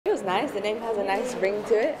was nice. The name has a nice ring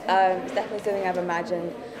to it. It's definitely something I've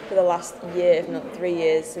imagined for the last year, if not 3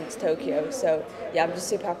 years since Tokyo. So yeah, I'm just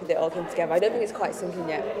super happy that it all came together. I don't think it's quite sinking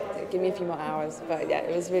yet. Give me a few more hours, but yeah,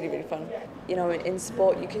 it was really, really fun. You know, in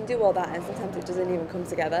sport, you can do all that, and sometimes it doesn't even come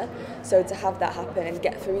together. So to have that happen and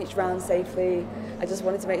get through each round safely, I just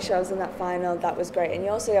wanted to make sure I was in that final. That was great, and you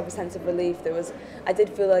also have a sense of relief. I did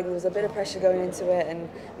feel like there was a bit of pressure going into it, and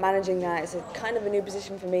managing that. It's a kind of a new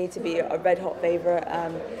position for me to be a red hot favourite.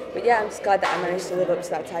 But yeah, I'm just glad that I managed to live up to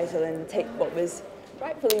that title and take what was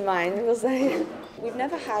rightfully mine, we'll say. We've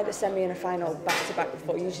never had a semi and a final back to back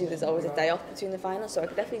before. Usually there's always a day off between the finals, so I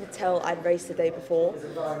could definitely tell I'd raced the day before.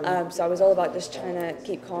 So I was all about just trying to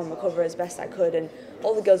keep calm, recover as best I could, and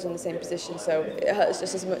all the girls were in the same position, so it hurts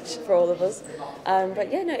just as much for all of us.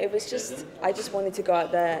 But yeah, no, it was just, I just wanted to go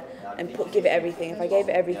out there and give it everything. If I gave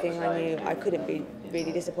it everything, I knew I couldn't be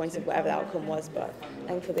really disappointed whatever the outcome was, but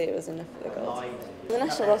thankfully it was enough for the gold. The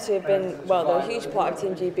National Lottery have been, well, they're a huge part of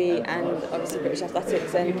Team GB and obviously British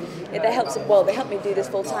Athletics, and they helped me do this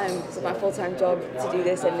full time. It's my full-time job to do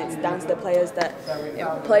this, and it's down to the players that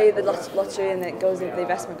play the lottery, and the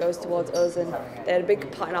investment goes towards us, and they had a big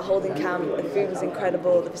part in our holding camp. The food was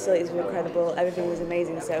incredible, the facilities were incredible, everything was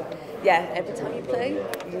amazing. So yeah, every time you play,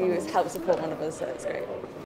 you help support one of us, so it's great.